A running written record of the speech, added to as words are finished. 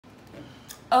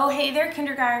Oh, hey there,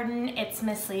 kindergarten. It's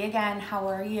Miss Lee again. How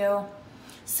are you?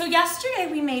 So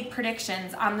yesterday we made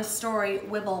predictions on the story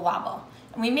Wibble Wobble.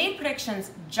 And we made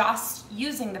predictions just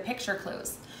using the picture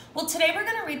clues. Well, today we're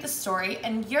going to read the story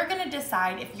and you're going to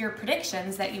decide if your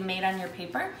predictions that you made on your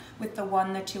paper with the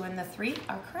 1, the 2, and the 3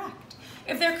 are correct.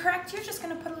 If they're correct, you're just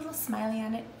going to put a little smiley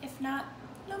on it. If not,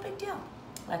 no big deal.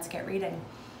 Let's get reading.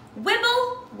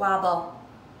 Wibble Wobble.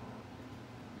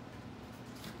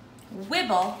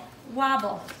 Wibble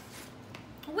Wobble.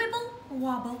 Wibble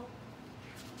Wobble.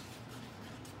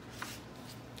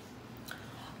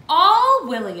 All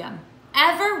William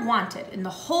ever wanted in the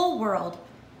whole world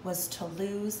was to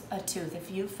lose a tooth.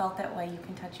 If you felt that way, you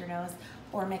can touch your nose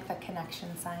or make the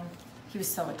connection sign. He was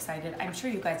so excited. I'm sure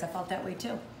you guys have felt that way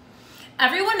too.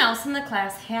 Everyone else in the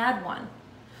class had one.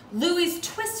 Louie's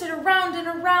twisted around and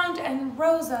around and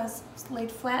Rosa's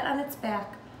laid flat on its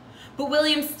back. But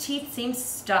William's teeth seemed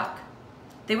stuck.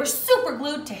 They were super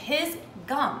glued to his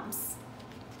gums.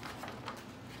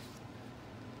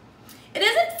 It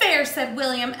isn't fair, said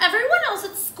William. Everyone else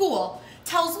at school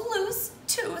tells loose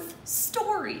tooth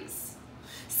stories.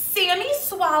 Sammy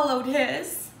swallowed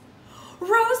his.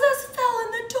 Rosa's fell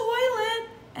in the toilet.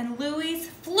 And Louie's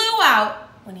flew out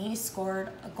when he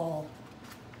scored a goal.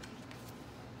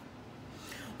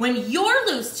 When your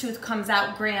loose tooth comes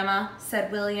out, Grandma,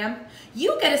 said William,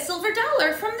 you get a silver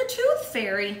dollar from the tooth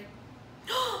fairy.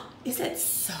 Is it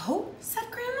so? Said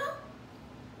Grandma.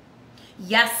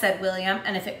 Yes, said William,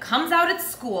 and if it comes out at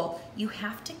school, you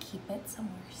have to keep it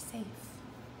somewhere safe.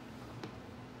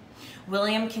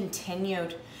 William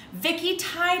continued. Vicky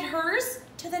tied hers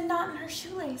to the knot in her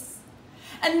shoelace.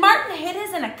 And Martin hid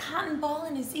his in a cotton ball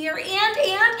in his ear. And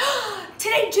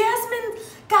today Jasmine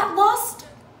got lost.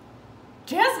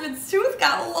 Jasmine's tooth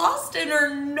got lost in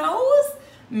her nose.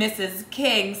 Mrs.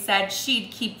 King said she'd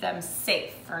keep them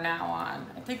safe from now on.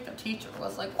 I think the teacher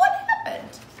was like, what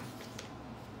happened?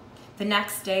 The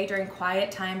next day during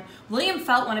quiet time, William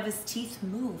felt one of his teeth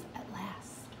move at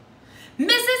last.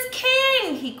 Mrs.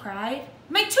 King, he cried.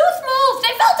 My tooth moved,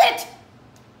 I felt it.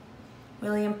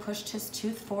 William pushed his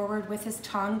tooth forward with his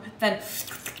tongue, then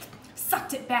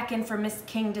sucked it back in for Miss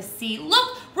King to see.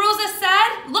 Look, Rosa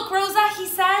said. Look, Rosa, he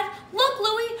said. Look,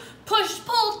 Louie. Push,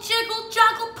 pull, jiggle,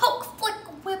 joggle, poke, flick,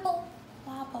 wibble,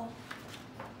 wobble.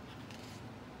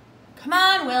 Come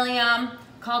on, William,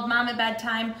 called Mom at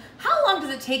bedtime. How long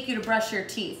does it take you to brush your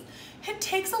teeth? It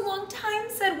takes a long time,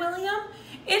 said William.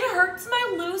 It hurts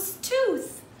my loose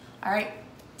tooth. All right,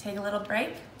 take a little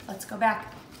break. Let's go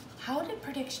back. How did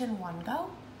prediction 1 go?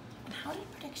 And how did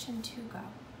prediction 2 go?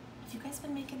 Have you guys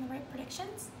been making the right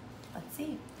predictions? Let's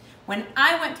see. When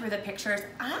I went through the pictures,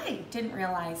 I didn't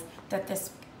realize that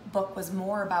this book was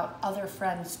more about other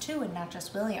friends too and not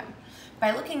just William.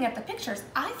 By looking at the pictures,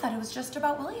 I thought it was just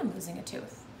about William losing a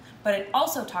tooth. But it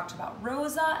also talked about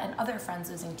Rosa and other friends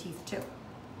losing teeth too.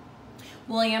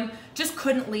 William just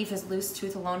couldn't leave his loose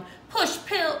tooth alone. Push,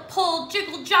 pull,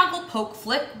 jiggle, joggle, poke,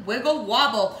 flick, wiggle,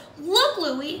 wobble. Look,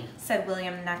 Louie, said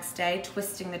William next day,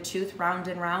 twisting the tooth round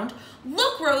and round.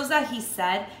 Look, Rosa, he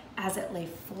said, as it lay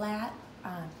flat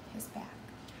on his back.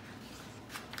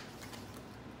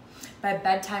 By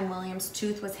bedtime, William's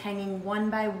tooth was hanging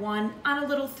one by one on a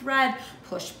little thread.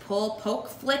 Push, pull, poke,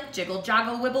 flick, jiggle,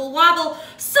 joggle, wibble, wobble.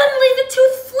 Suddenly the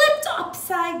tooth flipped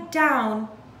upside down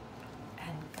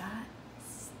and got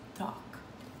stuck.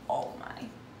 Oh my.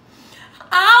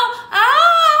 Ow,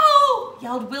 ow,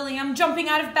 yelled William, jumping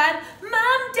out of bed.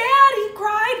 Mom, Dad, he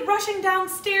cried, rushing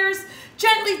downstairs.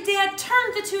 Gently, Dad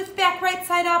turned the tooth back right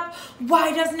side up.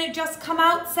 Why doesn't it just come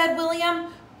out, said William.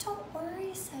 Don't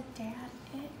worry, said Dad.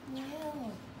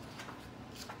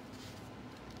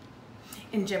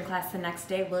 In gym class the next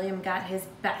day, William got his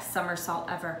best somersault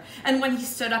ever. And when he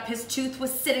stood up, his tooth was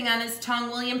sitting on his tongue.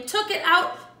 William took it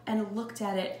out and looked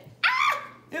at it. Ah!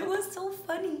 It was so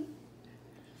funny.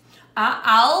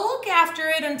 I'll look after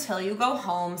it until you go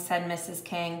home, said Mrs.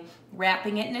 King,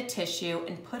 wrapping it in a tissue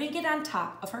and putting it on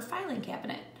top of her filing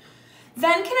cabinet.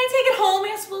 Then can I take it home,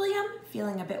 asked William,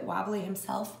 feeling a bit wobbly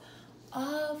himself.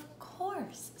 Of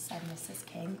course, said Mrs.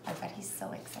 King. I bet he's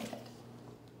so excited.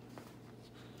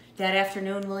 That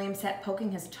afternoon, William sat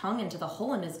poking his tongue into the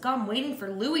hole in his gum, waiting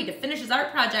for Louie to finish his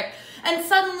art project. And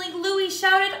suddenly Louie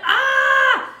shouted,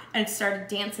 ah! And started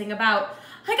dancing about.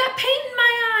 I got paint in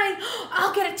my eye.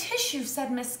 I'll get a tissue,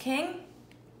 said Miss King.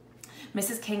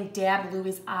 Mrs. King dabbed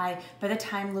Louie's eye. By the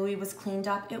time Louie was cleaned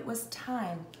up, it was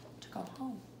time to go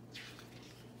home.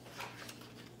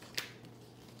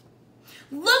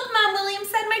 Look, Mom, William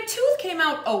said, my tooth came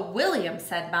out. Oh, William,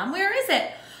 said Mom, where is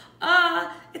it?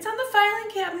 It's on the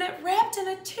filing cabinet, wrapped in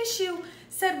a tissue,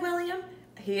 said William.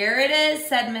 Here it is,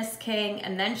 said Miss King.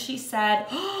 And then she said,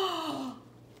 oh,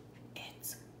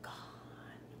 it's gone.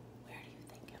 Where do you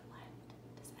think it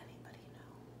went? Does anybody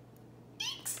know?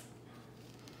 Eeks!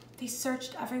 They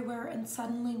searched everywhere and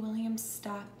suddenly William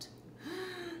stopped.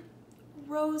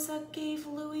 Rosa gave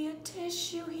Louis a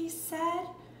tissue, he said,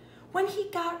 when he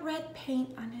got red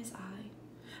paint on his eye.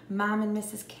 Mom and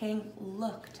Mrs. King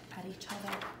looked at each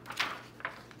other.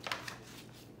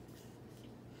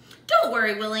 Don't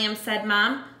worry, William, said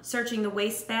Mom, searching the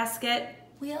wastebasket.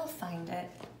 We'll find it.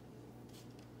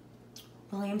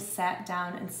 William sat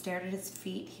down and stared at his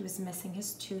feet. He was missing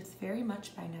his tooth very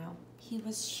much by now. He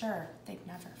was sure they'd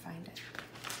never find it.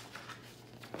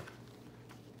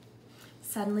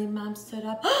 Suddenly, Mom stood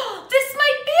up. Oh, this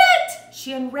might be it!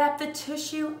 She unwrapped the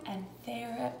tissue, and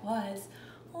there it was,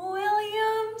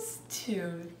 William's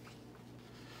tooth.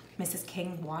 Mrs.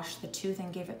 King washed the tooth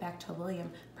and gave it back to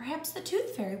William. Perhaps the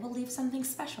tooth fairy will leave something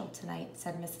special tonight,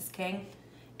 said Mrs. King.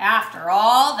 After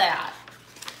all that.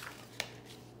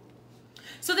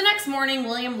 So the next morning,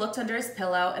 William looked under his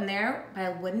pillow, and there, by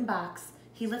a wooden box,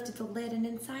 he lifted the lid, and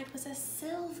inside was a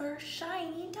silver,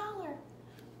 shiny dollar.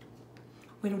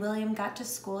 When William got to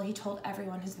school, he told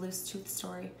everyone his loose tooth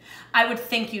story. I would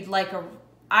think you'd like a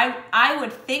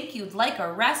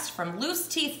rest from loose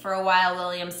teeth for a while,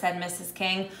 William, said Mrs.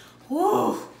 King.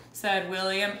 Whew, said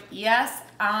William. Yes,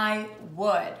 I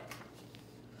would.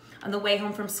 On the way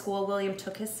home from school, William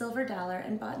took his silver dollar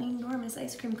and bought an enormous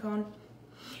ice cream cone.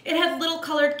 It had little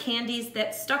colored candies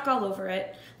that stuck all over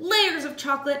it, layers of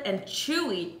chocolate, and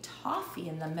chewy toffee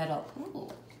in the middle. Ooh.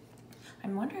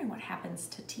 I'm wondering what happens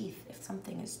to teeth if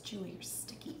something is chewy or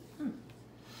sticky.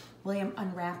 William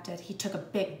unwrapped it. He took a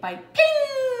big bite.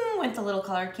 Ping! Went the little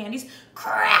colored candies.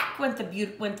 Crack! Went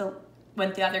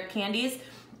the other candies.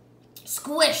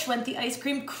 Squish! Went the ice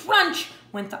cream. Crunch!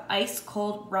 Went the ice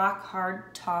cold rock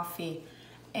hard toffee.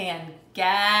 And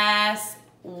guess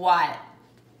what?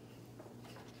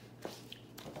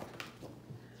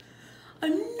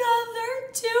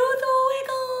 Another tooth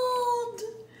wiggled.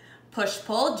 Push,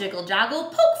 pull, jiggle,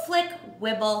 joggle, poke, flick,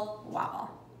 wibble, wobble.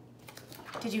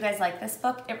 Did you guys like this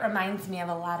book? It reminds me of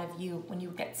a lot of you when you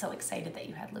get so excited that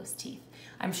you had loose teeth.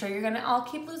 I'm sure you're gonna all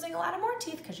keep losing a lot of more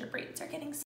teeth because your brains are getting